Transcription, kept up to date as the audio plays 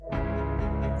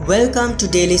Welcome to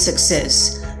Daily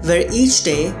Success, where each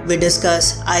day we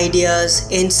discuss ideas,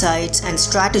 insights, and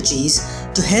strategies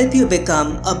to help you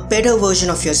become a better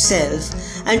version of yourself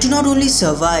and to not only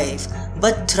survive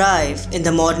but thrive in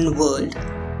the modern world.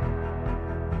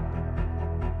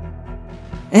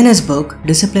 In his book,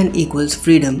 Discipline Equals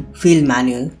Freedom Field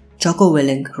Manual, Jocko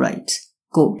Willink writes,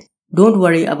 quote, "Don't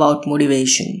worry about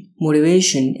motivation.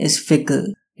 Motivation is fickle.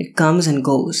 It comes and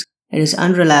goes. It is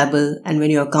unreliable, and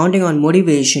when you are counting on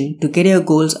motivation to get your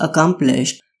goals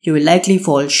accomplished, you will likely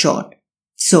fall short.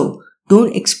 So,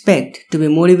 don't expect to be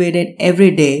motivated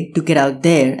every day to get out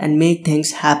there and make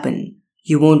things happen.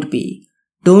 You won't be.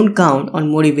 Don't count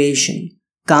on motivation.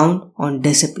 Count on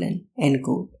discipline." End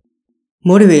quote.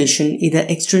 Motivation, either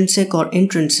extrinsic or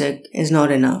intrinsic, is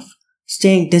not enough.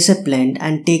 Staying disciplined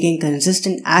and taking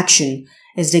consistent action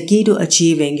is the key to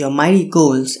achieving your mighty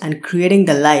goals and creating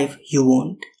the life you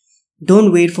want.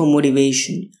 Don't wait for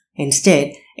motivation.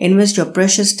 Instead, invest your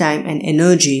precious time and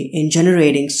energy in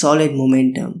generating solid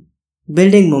momentum.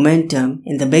 Building momentum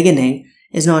in the beginning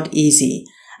is not easy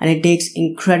and it takes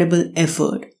incredible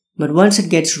effort, but once it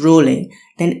gets rolling,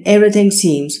 then everything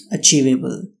seems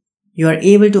achievable. You are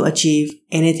able to achieve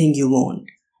anything you want.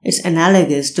 It's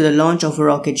analogous to the launch of a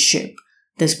rocket ship.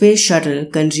 The space shuttle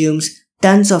consumes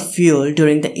tons of fuel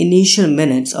during the initial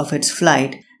minutes of its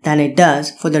flight than it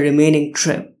does for the remaining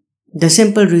trip. The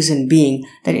simple reason being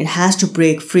that it has to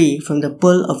break free from the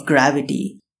pull of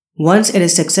gravity. Once it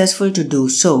is successful to do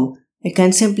so, it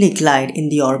can simply glide in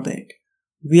the orbit.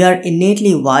 We are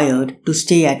innately wired to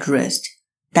stay at rest.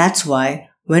 That's why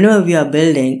whenever we are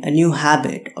building a new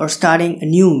habit or starting a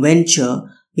new venture,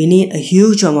 we need a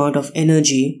huge amount of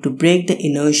energy to break the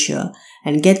inertia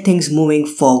and get things moving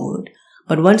forward.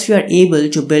 But once we are able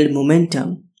to build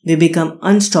momentum, we become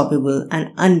unstoppable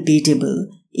and unbeatable,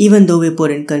 even though we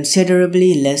put in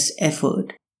considerably less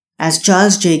effort. As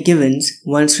Charles J. Givens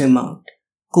once remarked,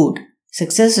 quote,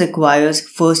 "Success requires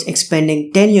first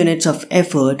expending 10 units of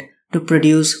effort to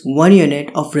produce 1 unit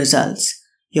of results.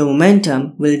 Your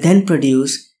momentum will then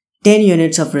produce 10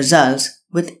 units of results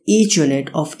with each unit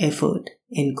of effort."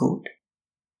 End quote.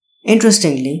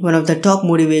 Interestingly, one of the top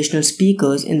motivational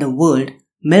speakers in the world,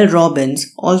 Mel Robbins,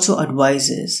 also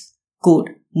advises, quote,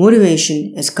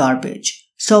 "Motivation is garbage.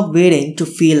 Stop waiting to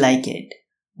feel like it.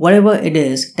 Whatever it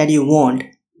is that you want,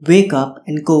 wake up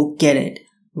and go get it.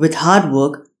 With hard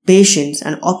work, patience,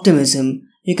 and optimism,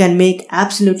 you can make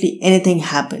absolutely anything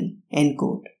happen." End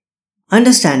quote.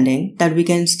 Understanding that we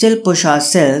can still push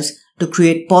ourselves to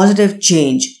create positive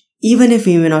change even if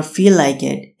we may not feel like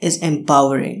it is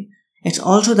empowering. It's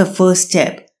also the first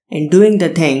step in doing the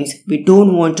things we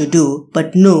don't want to do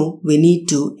but know we need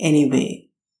to anyway.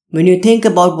 When you think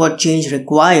about what change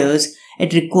requires,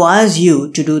 it requires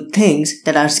you to do things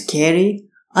that are scary,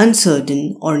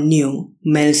 uncertain, or new,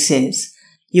 Mel says.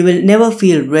 You will never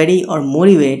feel ready or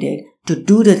motivated to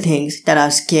do the things that are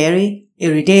scary,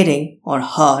 irritating, or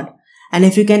hard. And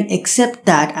if you can accept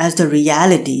that as the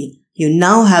reality, you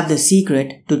now have the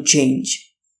secret to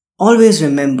change. Always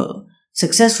remember,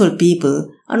 successful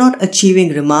people are not achieving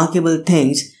remarkable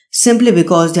things simply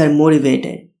because they are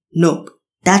motivated. Nope,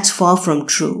 that's far from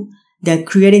true. They are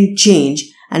creating change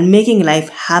and making life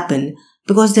happen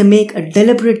because they make a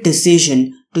deliberate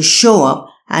decision to show up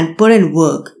and put in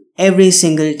work every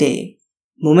single day.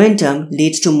 Momentum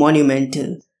leads to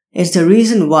monumental. It's the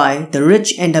reason why the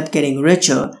rich end up getting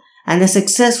richer and the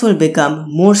successful become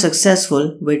more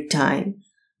successful with time.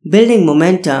 Building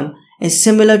momentum is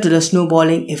similar to the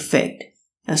snowballing effect.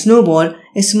 A snowball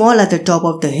is small at the top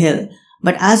of the hill,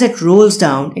 but as it rolls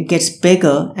down, it gets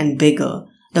bigger and bigger.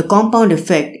 The compound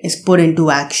effect is put into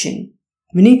action.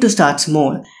 We need to start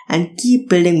small and keep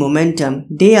building momentum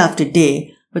day after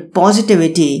day with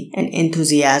positivity and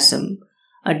enthusiasm.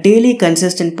 A daily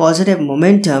consistent positive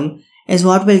momentum is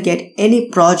what will get any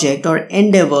project or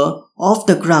endeavor off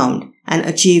the ground and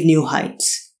achieve new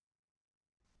heights.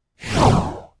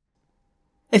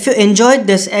 If you enjoyed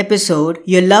this episode,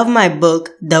 you'll love my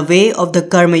book, The Way of the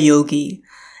Karma Yogi.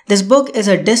 This book is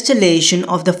a distillation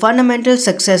of the fundamental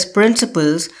success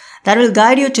principles that will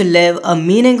guide you to live a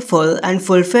meaningful and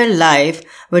fulfilled life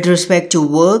with respect to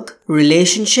work,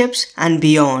 relationships, and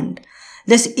beyond.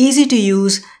 This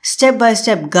easy-to-use,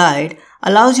 step-by-step guide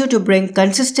allows you to bring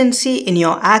consistency in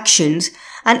your actions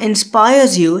and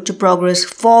inspires you to progress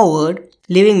forward,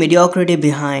 leaving mediocrity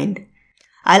behind.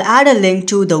 I'll add a link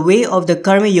to The Way of the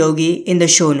Karma Yogi in the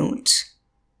show notes.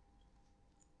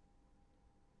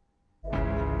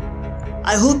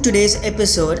 I hope today's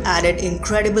episode added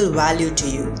incredible value to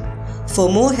you. For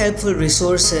more helpful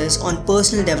resources on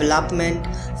personal development,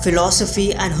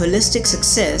 philosophy, and holistic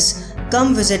success,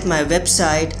 come visit my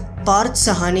website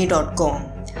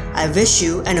parthsahani.com. I wish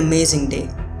you an amazing day.